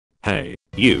Hey,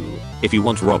 you. If you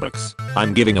want Robux,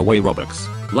 I'm giving away Robux.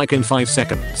 Like in 5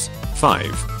 seconds. 5,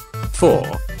 4,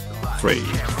 3,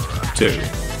 2,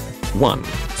 1.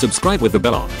 Subscribe with the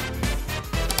bell on.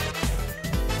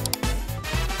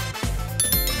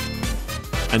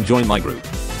 And join my group.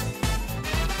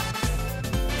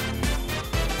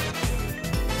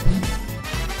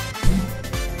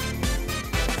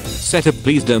 Setup,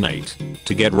 please donate.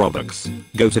 To get Robux,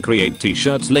 go to create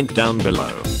t-shirts link down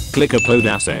below. Click upload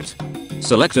asset.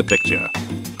 Select a picture.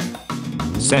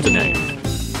 Set a name.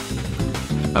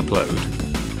 Upload.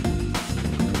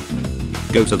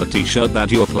 Go to the t-shirt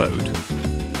that you upload.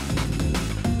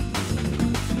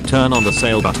 Turn on the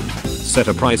sale button. Set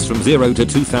a price from 0 to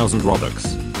 2000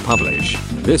 Robux. Publish.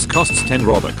 This costs 10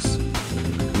 Robux.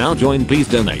 Now join, please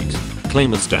donate.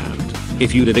 Claim a stand.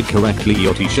 If you did it correctly,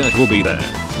 your t-shirt will be there.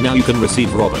 Now you can receive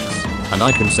Robux. And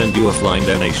I can send you offline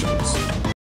donations.